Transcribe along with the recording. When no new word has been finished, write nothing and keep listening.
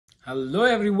Hello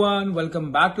everyone,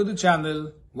 welcome back to the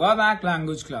channel Vavac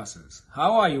Language Classes.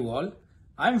 How are you all?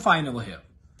 I'm fine over here.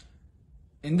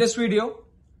 In this video,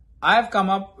 I have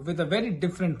come up with a very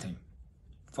different thing.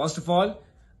 First of all,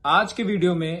 आज के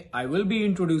video में I will be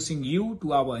introducing you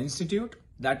to our institute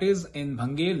that is in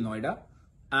Bhangel, Noida,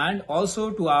 and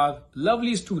also to our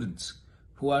lovely students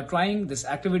who are trying this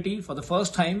activity for the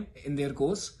first time in their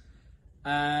course.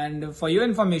 And for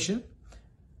your information,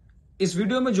 इस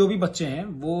video में जो भी बच्चे हैं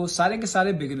वो सारे के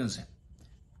सारे बिगिनर्स हैं.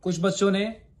 कुछ बच्चों ने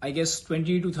आई गेस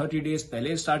 20 to 30 डेज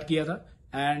पहले स्टार्ट किया था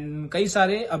एंड कई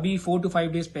सारे अभी 4 to 5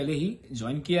 डेज पहले ही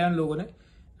ज्वाइन किया है उन लोगों ने.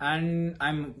 And I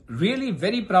am really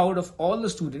very proud of all the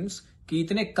students कि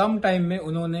इतने कम टाइम में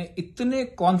उन्होंने इतने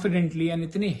कॉन्फिडेंटली एंड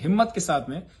इतनी हिम्मत के साथ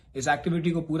में इस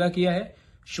एक्टिविटी को पूरा किया है,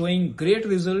 showing great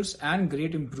results and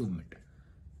great improvement.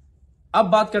 अब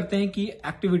बात करते हैं कि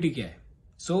एक्टिविटी क्या है.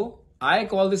 सो I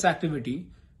call this activity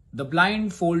the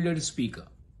blindfolded speaker.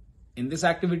 In this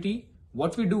activity,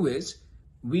 what we do is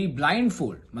we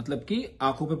blindfold, मतलब कि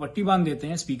आंखों पे पट्टी बांध देते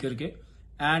हैं स्पीकर के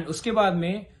एंड उसके बाद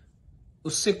में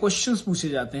उससे क्वेश्चंस पूछे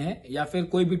जाते हैं या फिर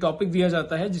कोई भी टॉपिक दिया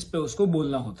जाता है जिसपे उसको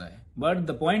बोलना होता है. बट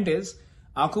द पॉइंट इज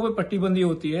आंखों पे पट्टी बंदी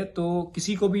होती है तो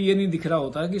किसी को भी ये नहीं दिख रहा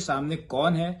होता कि सामने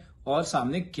कौन है और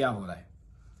सामने क्या हो रहा है.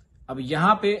 अब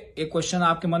यहां पे एक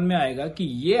क्वेश्चन आपके मन में आएगा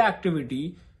कि ये एक्टिविटी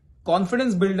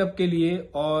कॉन्फिडेंस बिल्डअप के लिए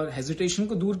और हेजिटेशन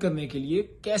को दूर करने के लिए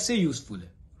कैसे यूजफुल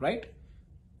है, राइट?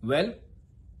 वेल,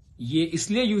 ये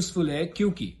इसलिए यूजफुल है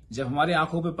क्योंकि जब हमारे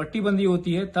आंखों पे पट्टी बंदी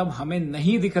होती है तब हमें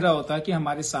नहीं दिख रहा होता कि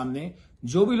हमारे सामने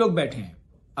जो भी लोग बैठे हैं,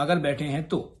 अगर बैठे हैं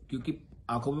तो, क्योंकि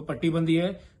आंखों पे पट्टी बंदी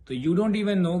है तो यू डोंट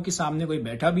इवन नो कि सामने कोई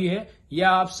बैठा भी है या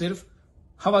आप सिर्फ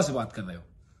हवा से बात कर रहे हो.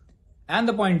 एंड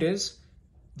द पॉइंट इज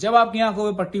जब आपकी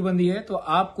आंखों पे पट्टी बंदी है तो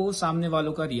आपको सामने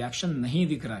वालों का रिएक्शन नहीं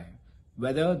दिख रहा है,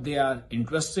 whether they are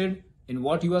interested in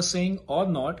what you are saying or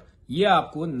not, ये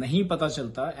आपको नहीं पता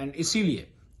चलता. एंड इसीलिए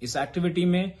इस एक्टिविटी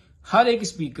में हर एक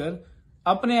स्पीकर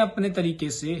अपने अपने तरीके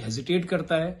से हेजिटेट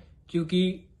करता है क्योंकि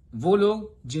वो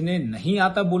लोग जिन्हें नहीं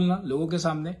आता बोलना लोगों के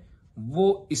सामने वो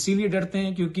इसीलिए डरते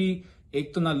हैं क्योंकि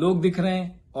एक तो ना लोग दिख रहे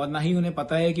हैं और ना ही उन्हें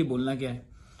पता है कि बोलना क्या है,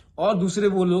 और दूसरे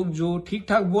वो लोग जो ठीक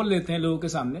ठाक बोल लेते हैं लोगों के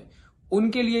सामने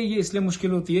उनके लिए ये इसलिए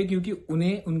मुश्किल होती है क्योंकि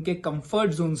उन्हें उनके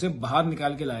कंफर्ट जोन से बाहर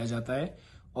निकाल के लाया जाता है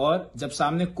और जब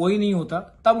सामने कोई नहीं होता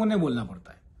तब उन्हें बोलना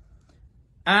पड़ता है.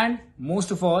 And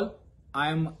most of all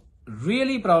I am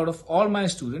really proud of all my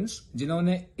students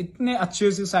जिन्होंने इतने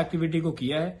अच्छे से इस एक्टिविटी को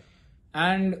किया है.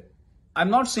 And I am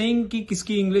not saying कि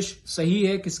किसकी इंग्लिश सही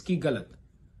है किसकी गलत.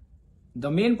 द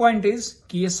मेन पॉइंट इज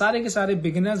कि ये सारे के सारे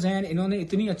बिगिनर्स हैं, इन्होंने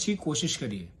इतनी अच्छी कोशिश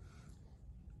करी है.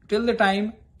 Till the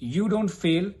time you don't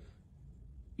fail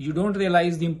you don't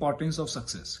realize the importance of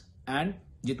success. And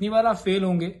जितनी बार आप फेल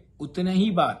होंगे उतने ही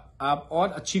बार आप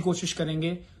और अच्छी कोशिश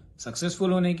करेंगे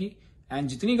सक्सेसफुल होने की, एंड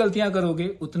जितनी गलतियां करोगे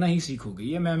उतना ही सीखोगे.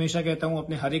 ये मैं हमेशा कहता हूं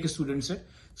अपने हर एक स्टूडेंट से.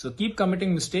 So keep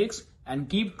committing mistakes and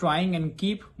keep trying and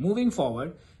keep moving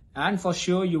forward and for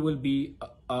sure you will be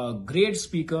a great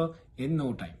speaker in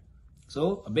no time.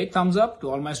 So a big thumbs up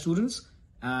to all my students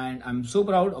and I am so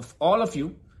proud of all of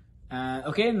you.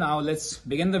 Okay, now let's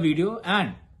begin the video.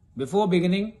 And before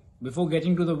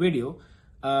getting to the video,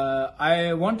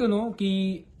 I want to know कि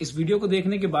इस video को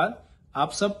देखने के बाद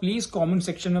आप सब please comment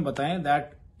section में बताएं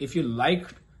that if you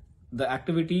liked the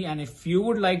activity and if you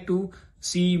would like to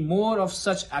see more of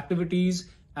such activities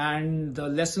and the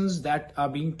lessons that are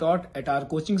being taught at our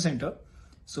coaching center.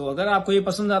 So अगर आपको ये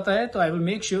पसंद आता है तो I will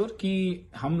make sure कि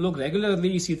हम लोग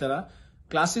रेगुलरली इसी तरह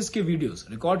क्लासेस के वीडियोस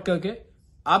रिकॉर्ड करके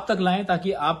आप तक लाएं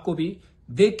ताकि आपको भी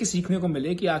देख के सीखने को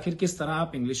मिले कि आखिर किस तरह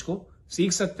आप इंग्लिश को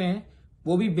सीख सकते हैं,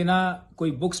 वो भी बिना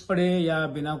कोई बुक्स पढ़े या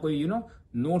बिना कोई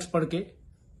नोट्स पढ़ के,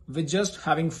 with just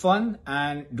having fun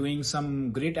and doing some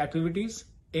great activities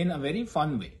in a very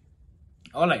fun way.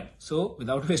 Alright, so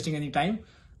without wasting any time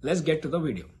let's get to the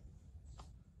video.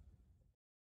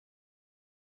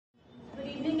 Good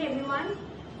evening, everyone.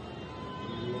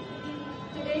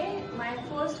 Today, my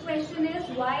first question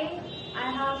is why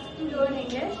I have to learn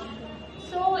English.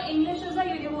 So English is a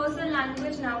universal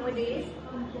language nowadays.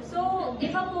 So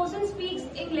if a person speaks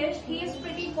English, he is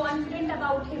pretty confident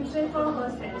about himself or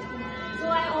herself.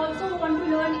 So I also want to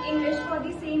learn English for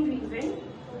the same reason.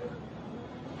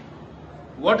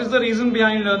 What is the reason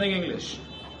behind learning English?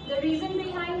 The reason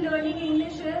behind learning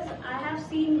English is I have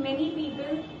seen many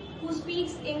people who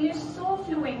speaks English so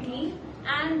fluently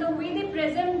and the way they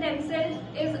present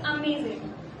themselves is amazing.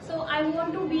 So I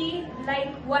want to be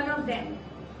like one of them.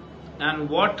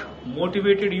 And what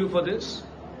motivated you for this?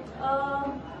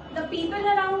 The people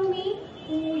around me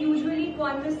who usually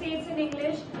conversates in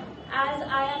English. As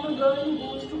I am a girl who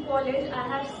goes to college, I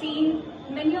have seen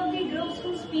many of the groups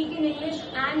who speak in English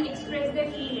and express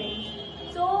their feelings.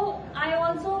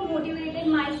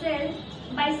 myself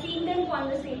by seeing them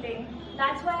conversating.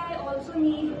 That's why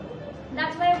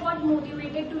I got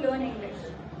motivated to learn English.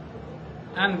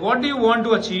 And what do you want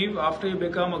to achieve after you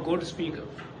become a good speaker?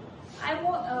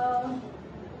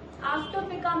 After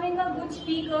becoming a good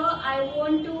speaker, I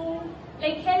want to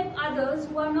help others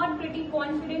who are not pretty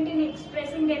confident in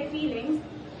expressing their feelings.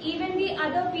 Even the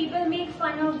other people make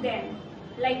fun of them.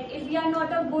 Like if we are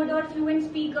not a good or fluent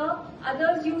speaker,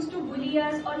 others used to bully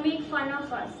us or make fun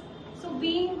of us. So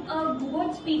being a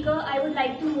good speaker, I would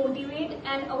like to motivate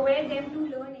and aware them to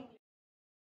learn English.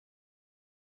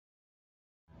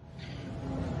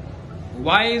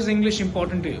 Why is English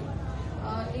important to you?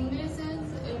 English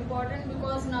is important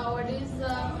because nowadays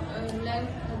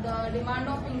the demand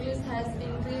of English has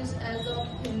increased as of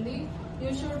Hindi.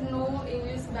 You should know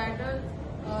English better,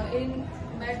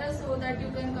 so that you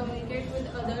can communicate with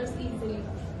others easily.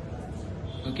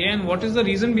 Okay, and what is the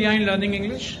reason behind learning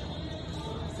English?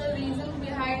 The reason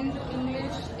behind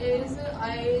English is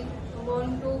I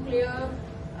want to clear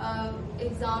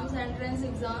exams, entrance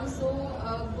exams. So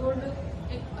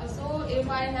if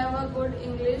I have a good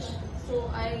English, so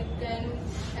I can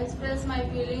express my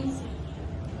feelings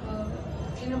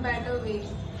in a better way.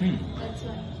 That's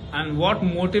why. And what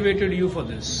motivated you for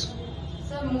this?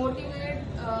 So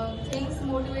things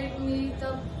motivate me,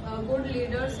 the good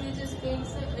leaders which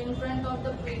speaks in front of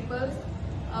the people.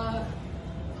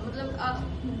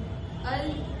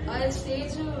 A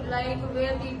stage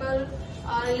where people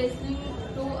are listening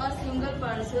to a single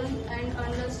person and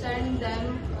understand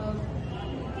them.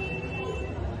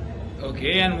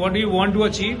 Okay, and what do you want to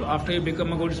achieve after you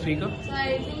become a good speaker? So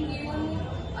I think you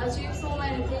achieve so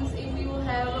many things. If you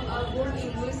have a good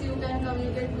English, you can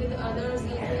communicate with others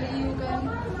easily. You can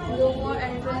go for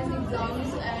entrance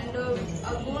exams, and a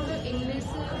good English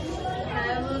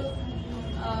have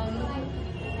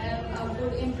a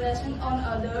good impression on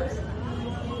others.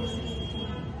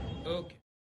 Okay.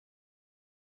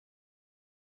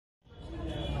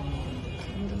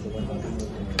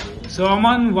 So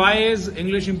Aman, why is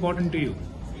English important to you?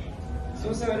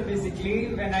 So sir,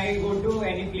 basically when I go to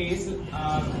any place,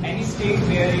 any state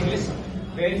where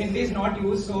Hindi is not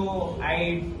used, so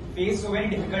I face so many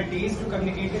difficulties to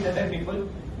communicate with other people.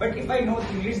 But if I know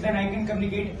English, then I can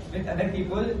communicate with other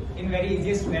people in very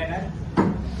easiest manner.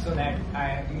 So that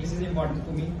English is important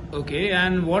to me. Okay,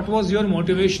 and what was your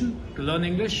motivation to learn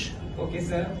English? Okay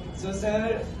sir. So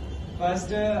sir,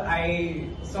 first I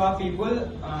saw people,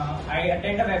 I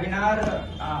attend a webinar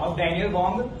of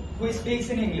Bhangel who speaks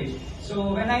in English.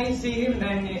 So when I see him,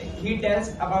 then he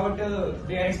tells about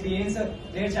their experience,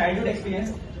 their childhood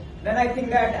experience. Then I think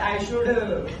that I should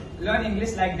learn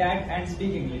English like that and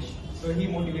speak English. So he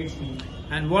motivates me.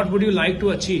 And what would you like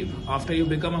to achieve after you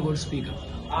become a good speaker?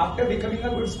 After becoming a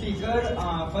good speaker,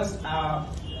 first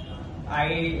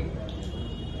I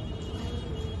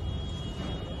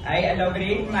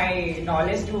elaborate my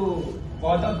knowledge to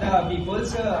both of the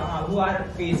peoples who are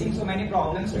facing so many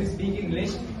problems to speak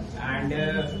English, and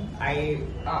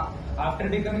after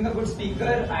becoming a good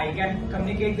speaker, I can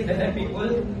communicate with other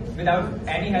people without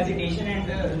any hesitation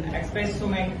and express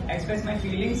my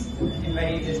feelings in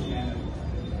very easy manner.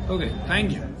 Okay,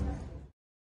 thank you.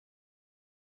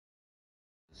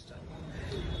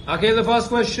 Okay, the first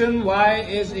question, why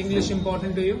is English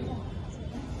important to you?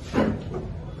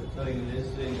 So English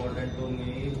is important to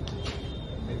me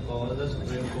because the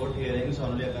Supreme Court hearings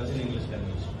only occurs in English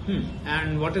language.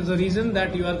 And what is the reason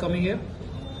that you are coming here?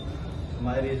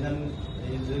 My reason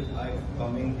is I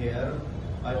coming here.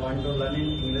 I want to learn in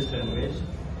English language,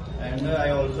 and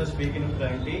I also speak in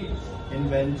fluently in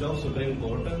bench of Supreme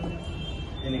Court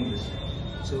in English.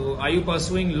 So, are you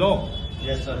pursuing law?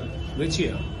 Yes, sir. Which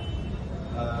year?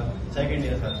 Second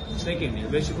year, sir. Second year.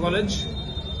 Which college?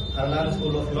 Harlar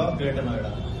School of Law, Greater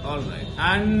Noida. Alright.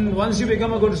 And once you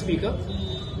become a good speaker,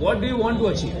 what do you want to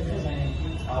achieve?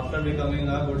 After becoming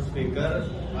a good speaker,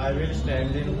 I will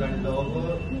stand in front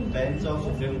of bench of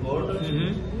Supreme Court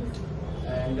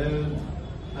and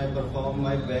I perform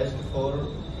my best for.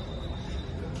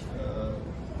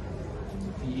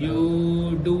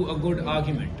 You do a good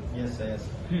argument. Yes, yes.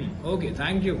 Okay,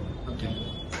 thank you. Okay.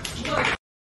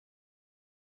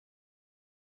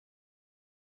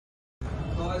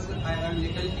 Because I have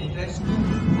little interest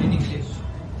in English.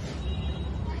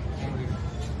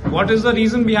 What is the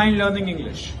reason behind learning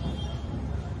English?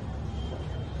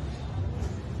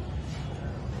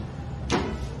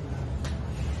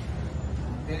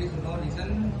 There is no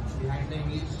reason behind the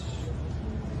English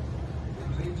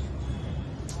language.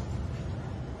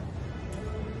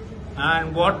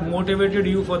 And what motivated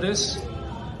you for this?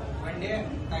 One day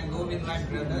I go with my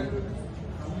brother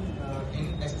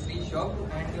in accessory shop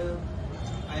and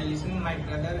I listen my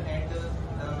brother and the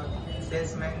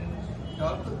salesman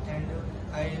talk, and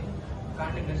I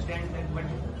can't understand that,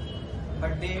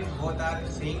 but they both are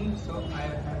saying, so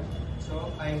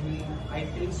I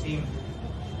feel same.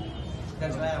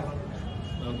 That's why I want.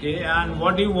 Okay, and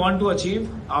what do you want to achieve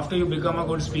after you become a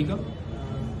good speaker?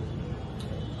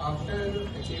 After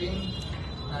achieving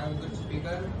I am a good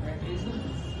speaker, at least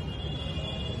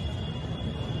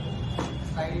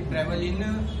I travel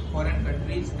in foreign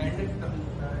countries and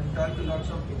talk to lots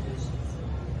of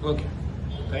people. Okay,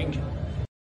 thank you.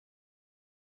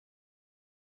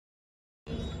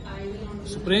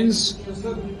 So Prince,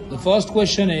 the first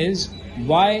question is,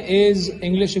 why is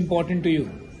English important to you?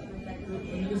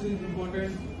 English is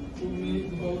important to me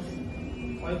because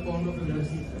I found of English.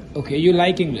 Okay, you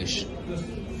like English. Yes.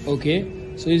 Okay,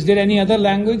 so is there any other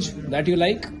language that you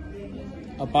like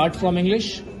apart from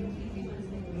English?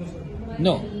 No, sir.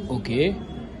 No. Okay.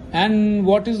 And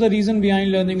what is the reason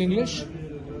behind learning English?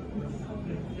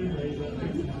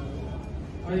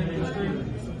 I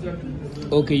understand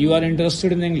subject. Okay, you are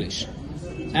interested in English.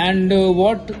 And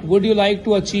what would you like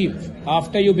to achieve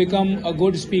after you become a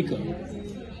good speaker?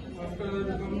 After I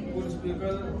become good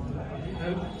speaker,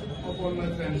 help of all my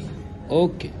friends.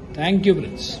 Okay, thank you,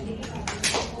 Prince.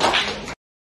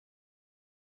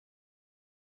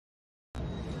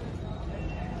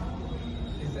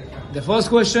 The first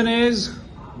question is,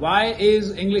 why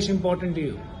is English important to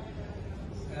you?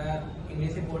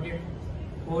 English important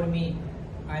for me.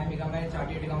 I am become a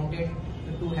chartered accountant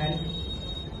to help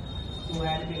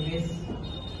English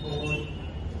for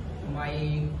my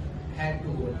head to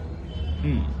goal.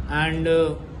 And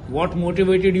what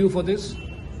motivated you for this?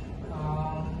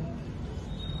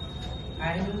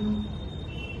 And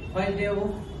first day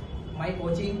of my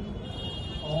coaching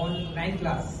on 9th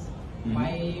class.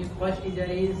 My first teacher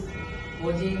is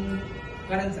coaching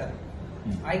Karan sir.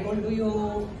 I called to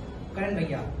you Karan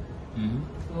bhaiya.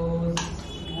 So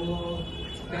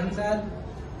Karan sir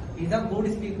is a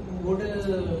good speaker,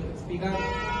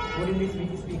 good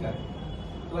English speaker.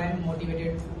 So I am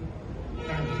motivated.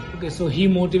 Okay, so he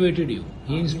motivated you,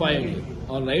 he inspired you.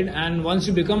 All right, and once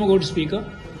you become a good speaker,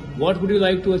 what would you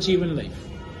like to achieve in life?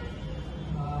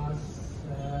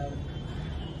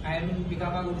 I am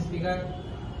become a good speaker.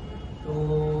 So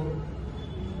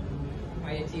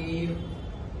I achieve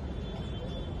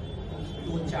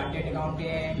to chartered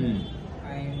accountant.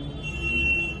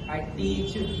 I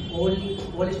teach all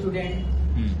students.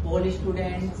 So all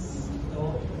students,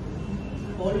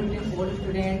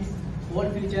 all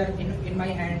future in my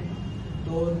hand.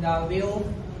 So the way of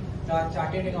the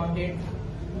chartered accountant,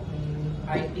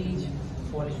 I teach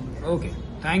all students. Okay,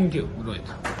 thank you, Rohit.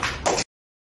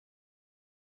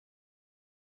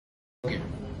 Okay.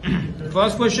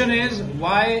 First question is,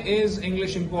 why is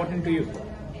English important to you?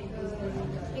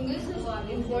 English is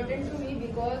important to me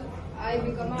because I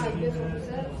become a IPS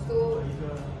officer, so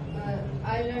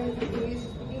I learned English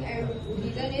speaking, and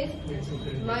reason is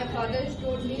my father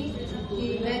told me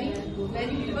many people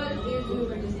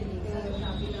is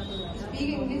speak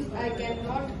English. I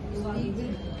cannot speak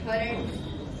with her and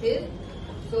his,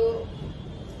 so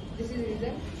this is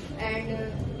reason, and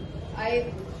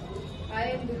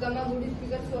I become a good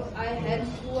speaker, so I help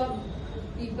to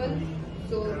people.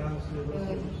 So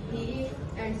he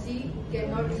and she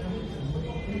cannot speak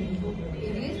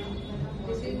English.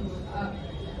 This is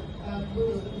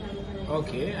good.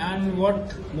 Okay, and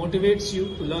what motivates you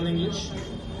to learn English?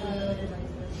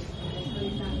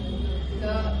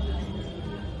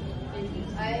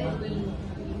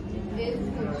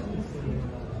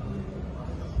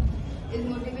 Is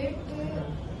motivate to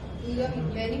the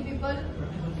many people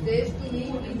says to me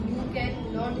you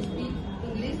cannot speak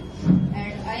English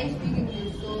and I speak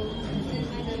English, so this is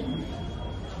reason.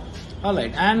 All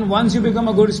right, and once you become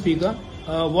a good speaker,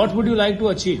 what would you like to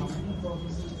achieve?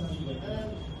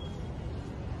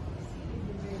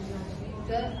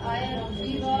 Sir, I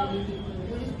achieve a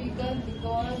good speaker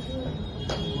because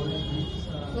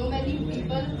so many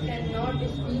people cannot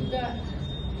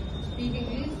speak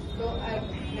English, so I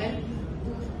help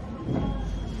to.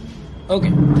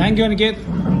 Okay, thank you, Aniket.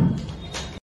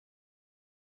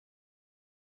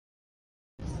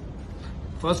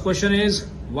 First question is,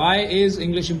 why is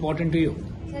English important to you?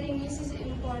 Sir, English is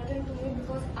important to me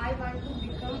because I want to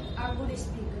become a good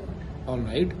speaker. All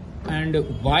right, and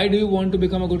why do you want to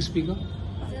become a good speaker?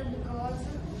 Sir, because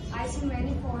I see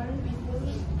many foreign people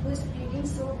who are speaking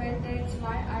so well, that's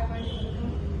why I want to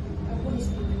become a good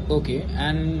speaker. Okay,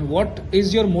 and what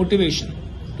is your motivation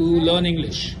to learn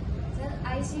English? Sir,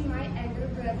 I see my elder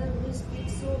brother who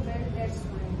speaks so well, that's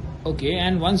why. Okay,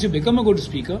 and once you become a good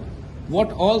speaker,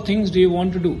 what all things do you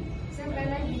want to do? Sir,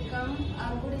 when I become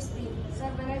a good speaker. Sir,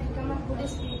 when I become a good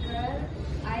speaker,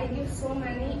 I give so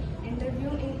many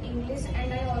interviews in English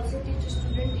and I also teach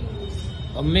student English.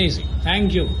 Amazing.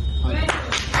 Thank you.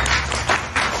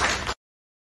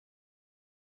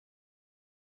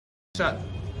 Start.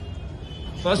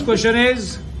 First question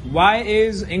is, why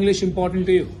is English important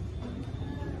to you?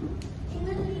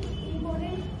 English is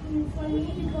important for me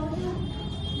because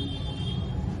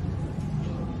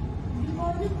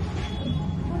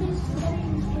good is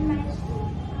student in my school.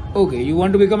 Okay, you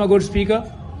want to become a good speaker?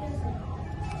 Yes, sir.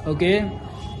 Okay.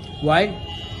 Why?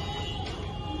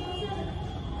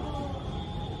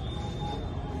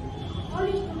 All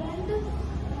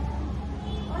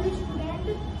student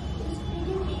is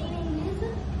speaking in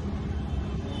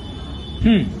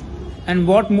English. And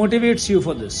what motivates you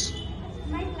for this?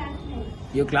 My classmates.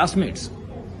 Your classmates.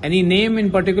 Any name in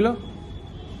particular?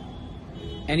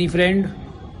 Any friend?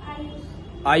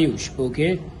 Ayush.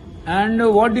 Okay. And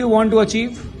what do you want to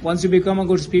achieve once you become a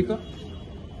good speaker?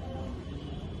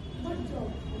 Good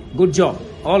job. Good job.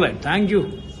 All right. Thank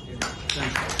you.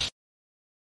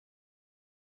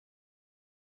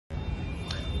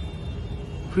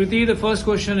 Kriti, the first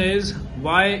question is,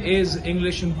 why is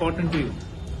English important to you?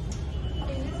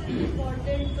 It is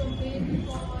important to me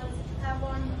because I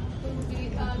want to be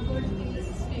a good English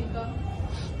speaker.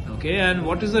 Okay. And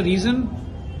what is the reason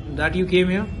that you came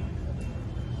here?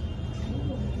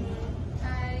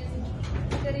 And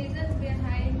the reason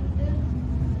behind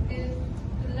is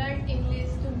to learn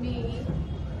English to me.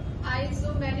 I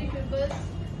saw many people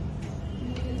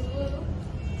who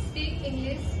speak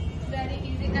English very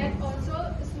easy, and also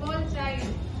a small child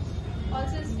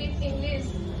also speak English.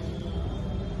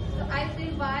 So I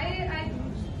feel why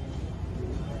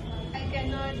I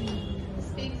cannot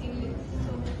speak English.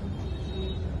 So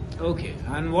Okay.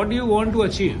 And what do you want to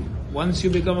achieve once you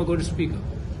become a good speaker?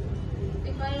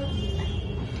 if I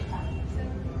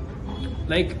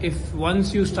Like, if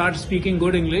once you start speaking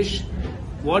good English,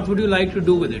 what would you like to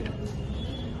do with it?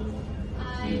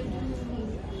 I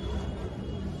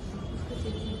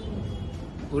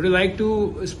Would you like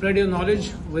to spread your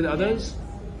knowledge with others?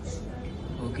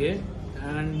 Okay.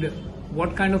 And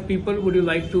what kind of people would you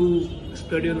like to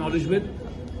spread your knowledge with?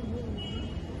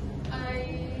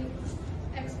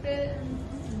 express.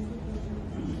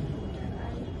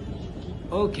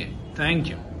 Okay. Thank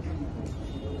you.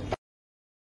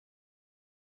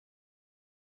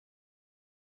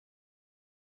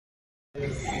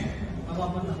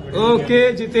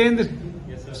 Okay, Jitendra.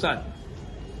 Start.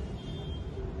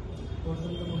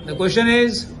 The question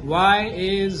is, why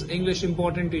is English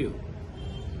important to you?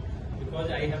 Because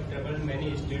I have traveled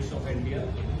many states of India.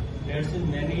 There's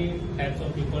many types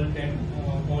of people that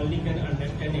only can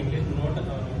understand English, not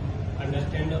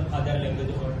understand other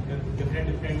language, or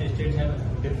different states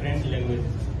have different language.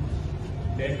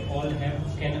 That all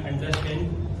can understand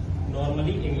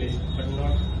normally English, but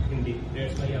not Hindi.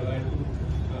 That's why I want to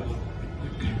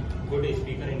good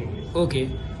speaker in English. Okay.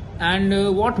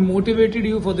 And what motivated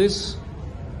you for this,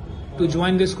 to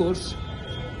join this course?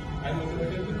 I am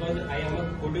motivated because I am a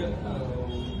good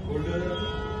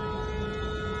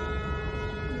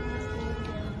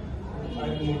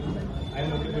I am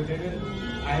motivated.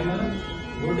 I am a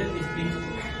good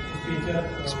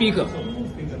speaker.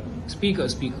 Speaker.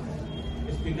 Speaker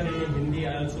in Hindi.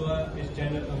 I also a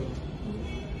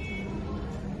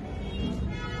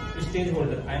stage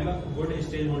holder. I am a good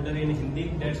stage holder in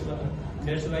Hindi.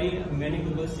 That's why many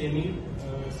people say me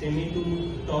to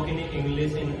talk in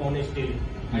English on stage.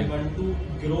 I want to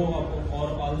grow up or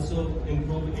also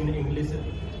improve in English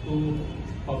to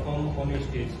perform on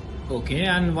stage. Okay.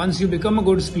 And once you become a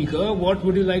good speaker, what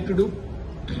would you like to do?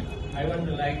 I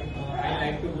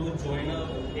like to join a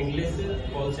English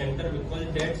call center, because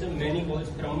that's many calls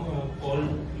from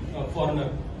foreigner.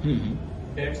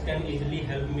 That can easily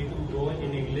help me to grow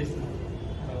in English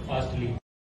fastly.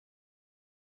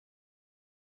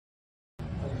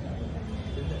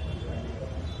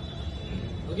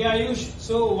 Okay, Ayush.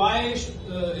 So why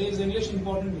is English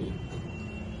important to you?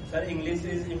 Sir, English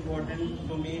is important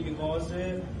to me because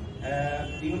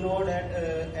you know that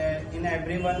in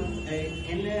everyone,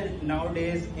 in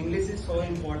nowadays, English is so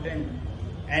important.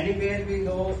 Anywhere we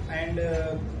go and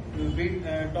we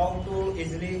talk to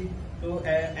easily to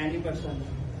any person.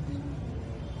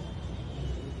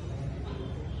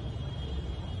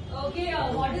 Okay,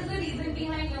 what is the reason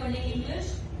behind learning English?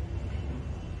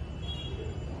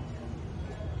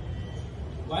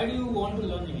 Why do you want to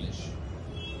learn English?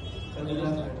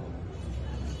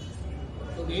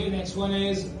 Okay, next one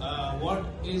is, what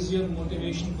is your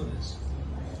motivation for this?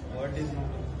 What is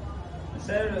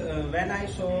Sir, when I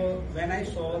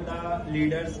saw the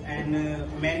leaders and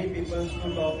many people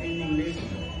to talk in English,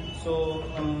 so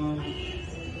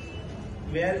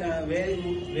were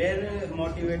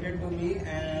motivated to me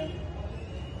and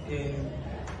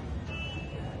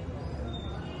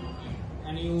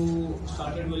you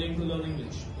started willing to learn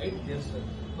English, right? yes, sir.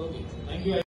 Okay, thank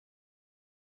you.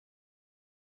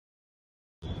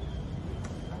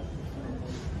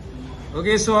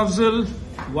 Okay, so Afzal,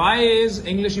 why is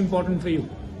English important for you?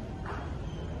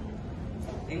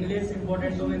 English is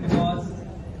important to me because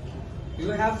you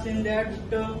have seen that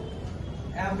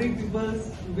every people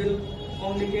will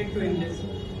communicate to English.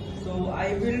 So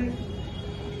I will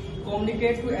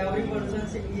communicate to every person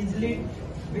easily,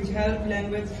 which help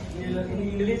language in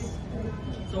English.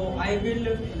 So I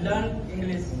will learn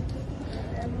English.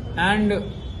 And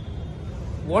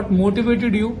what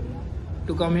motivated you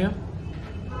to come here?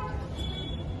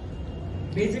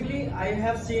 Basically, I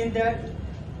have seen that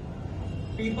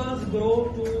people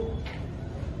grow to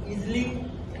easily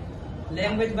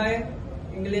language by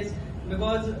English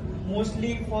because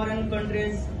mostly foreign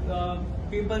countries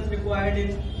people required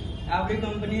in every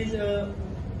companies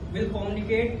will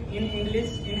communicate in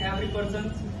English in every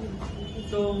person.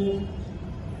 So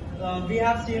we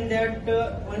have seen that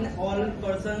when all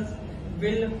persons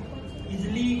will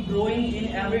easily growing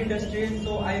in every industry.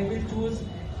 So I will choose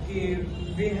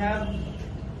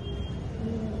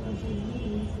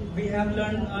we have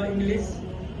learned English,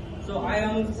 so I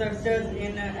am success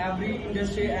in every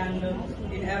industry and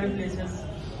in every places.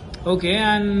 Okay,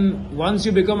 and once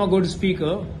you become a good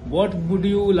speaker, what would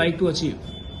you like to achieve?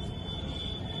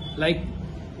 Like,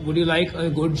 would you like a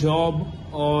good job,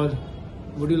 or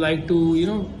would you like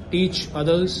to, teach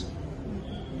others?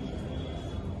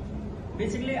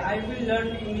 Basically, I will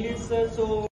learn English,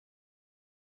 so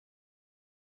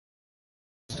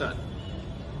Start.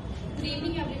 Good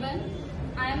evening, everyone.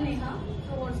 I am Neha.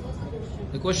 So, what was the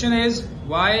question? The question is,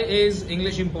 why is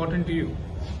English important to you?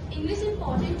 English is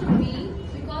important to me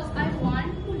because I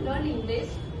want to learn English,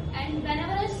 and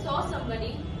whenever I saw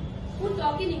somebody who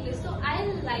talk in English, so I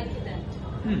like that.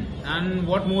 And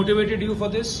what motivated you for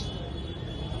this?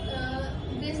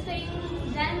 This thing.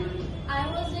 Then I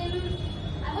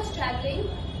was traveling.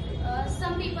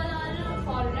 Some people are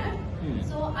foreigner,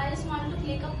 so I just wanted to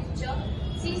click a picture.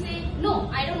 She said, "No,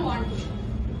 I don't want to."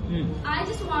 I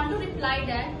just want to reply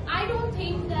that I don't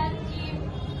think that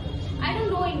I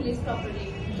don't know English properly,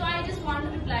 so I just want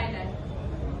to reply that.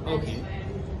 Okay.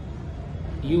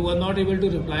 You were not able to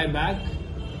reply back,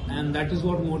 and that is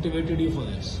what motivated you for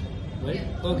this, right?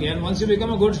 Yeah. Okay, and once you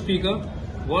become a good speaker,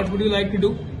 what would you like to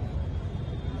do?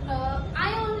 I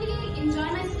only enjoy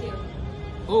my skill.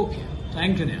 Okay,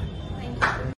 thank you, Neha. Thank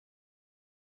you.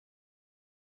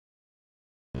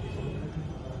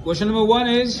 Question number 1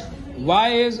 is, why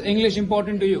is English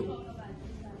important to you?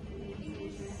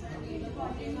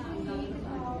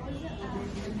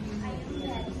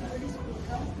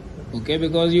 Okay,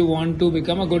 because you want to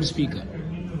become a good speaker.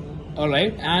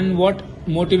 Alright, and what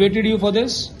motivated you for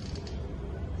this?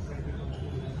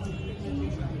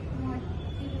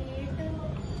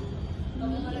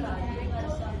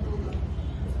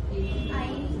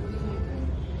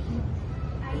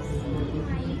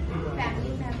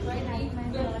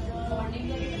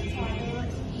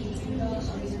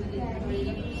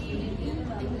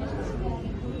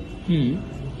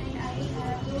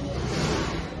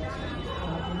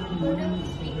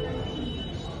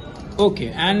 Okay,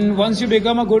 and once you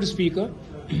become a good speaker,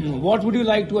 what would you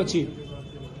like to achieve?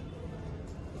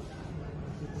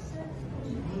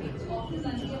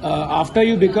 After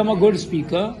you become a good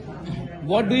speaker,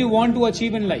 what do you want to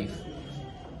achieve in life?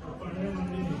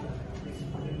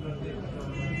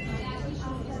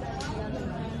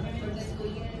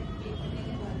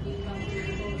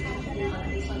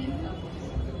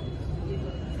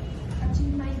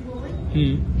 Achieve my goal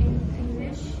in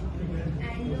English,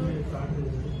 and I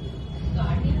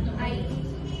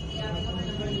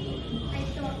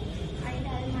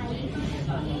tell my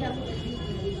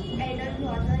elder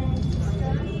brother and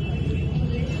sister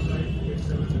English.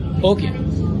 Okay,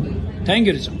 thank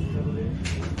you, Richa.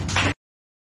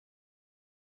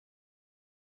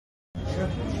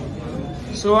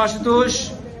 So Ashutosh,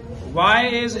 why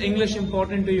is English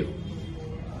important to you?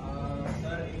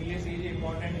 Sir, English is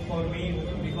important for me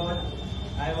because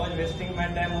I was wasting my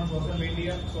time on social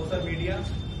media.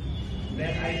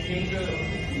 Then I think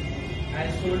I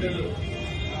should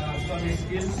some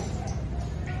skills.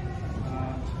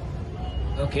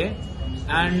 Okay,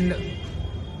 and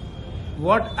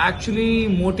what actually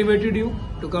motivated you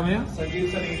to come here?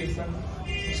 Sanjeev sir English, sir.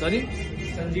 Sorry?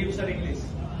 Sanjeev sir English.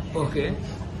 Okay.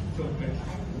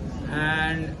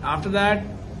 And after that,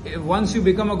 once you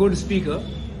become a good speaker,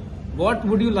 what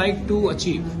would you like to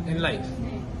achieve in life?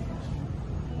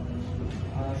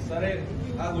 Sir,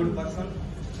 a good person.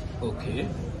 Okay.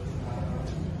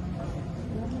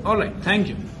 All right. Thank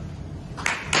you.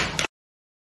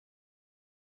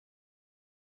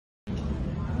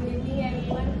 Maybe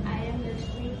everyone, I am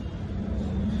Lakshmi.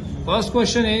 First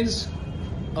question is,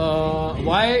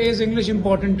 why is English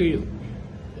important to you?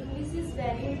 English is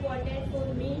very important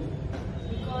for me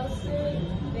because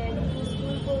very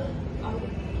useful for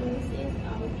English is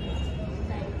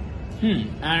outside.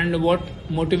 And what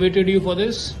motivated you for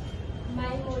this? My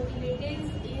motivators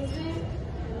is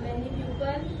many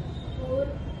people for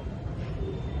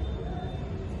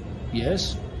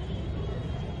Yes.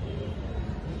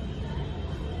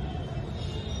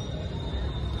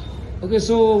 Okay,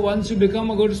 so once you become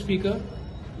a good speaker,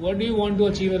 what do you want to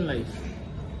achieve in life?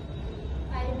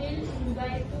 I will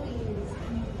invite to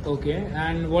English. Okay,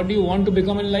 and what do you want to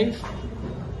become in life?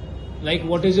 Like,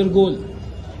 what is your goal? Sir,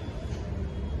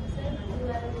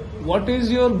 you are good. What is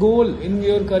your goal in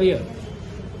your career?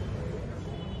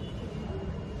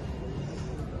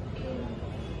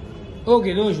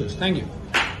 Okay, no issues. Thank you.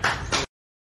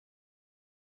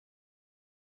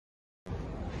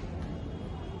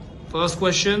 First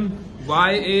question,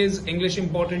 why is English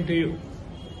important to you?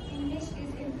 English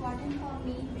is important for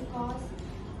me because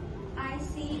I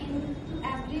see in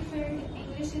every field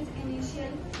English is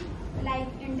initial, like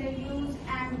interviews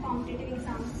and competitive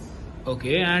exams.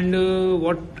 Okay, and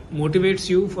what motivates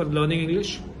you for learning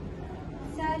English?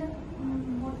 Sir,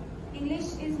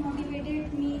 English is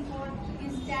motivated me for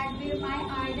is that where my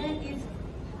idol is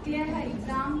clear her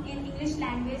exam in English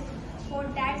language. So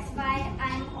that's why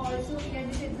I am also clear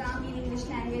this exam in English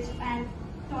language and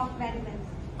talk very well.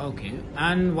 Okay,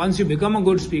 and once you become a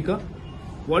good speaker,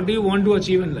 what do you want to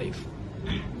achieve in life?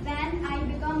 When I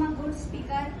become a good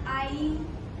speaker, I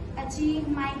achieve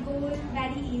my goal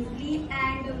very easily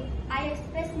and I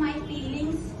express my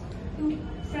feelings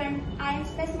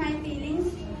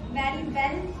very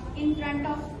well in front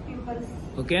of people.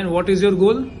 Okay, and what is your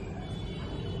goal?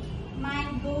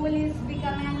 My goal is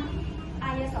become an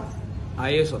IAS officer.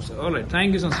 IAS officer. All right,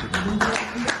 thank you, Sanskrit.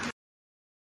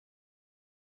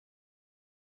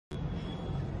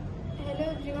 Hello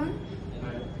everyone.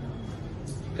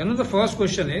 The first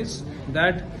question is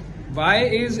that why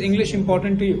is English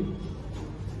important to you?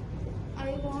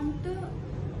 I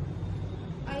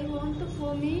want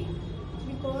for me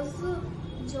because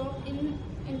job in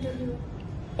interview.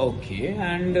 Okay,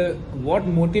 and what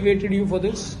motivated you for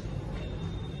this?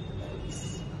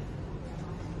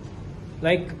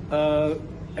 Like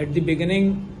at the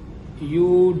beginning,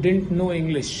 you didn't know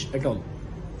English at all.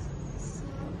 So,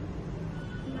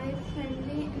 my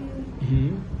family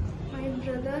and my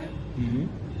brother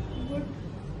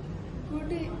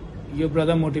good Your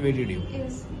brother motivated you.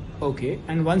 is Okay,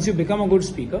 and once you become a good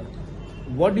speaker,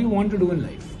 what do you want to do in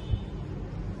life?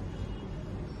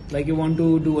 Like you want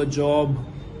to do a job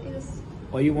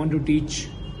or you want to teach?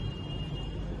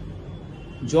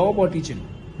 Job or teaching?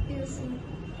 is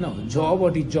No, job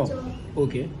or teach job. Job.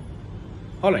 Okay.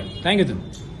 All right. Thank you then.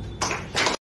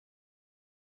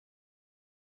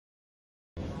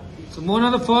 So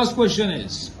Mona, the first question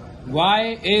is,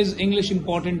 why is English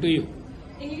important to you?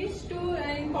 English too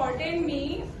important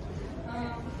me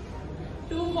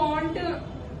to want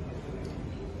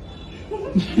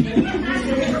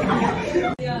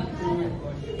yeah.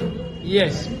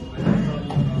 Yes.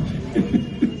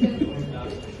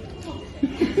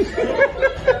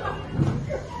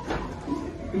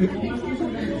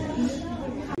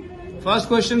 First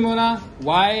question, Mona,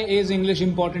 why is English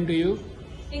important to you?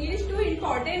 English too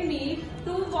important me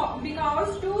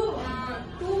because to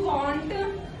want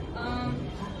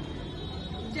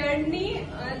journey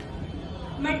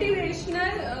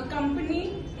motivational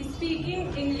company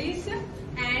speaking English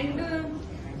and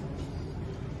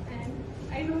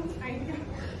I don't idea.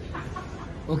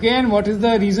 Okay, and what is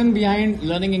the reason behind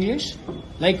learning English?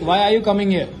 Like, why are you coming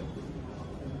here?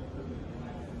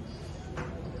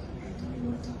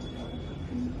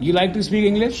 You like to speak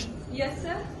English? Yes,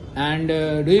 sir. And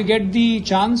do you get the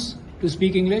chance to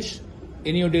speak English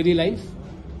in your daily life?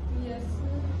 Yes.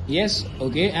 Yes,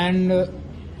 okay. And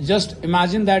just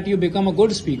imagine that you become a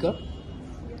good speaker.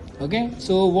 Okay,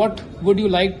 so what would you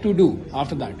like to do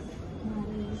after that?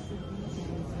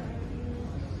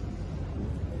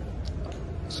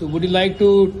 So would you like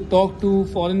to talk to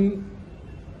foreign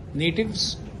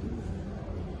natives?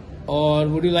 Or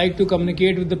would you like to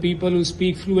communicate with the people who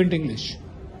speak fluent English?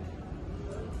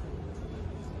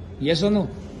 Yes or no?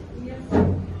 Yes.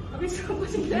 अभी सब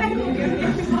कुछ black हो गया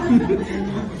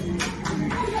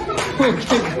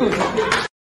Okay, good.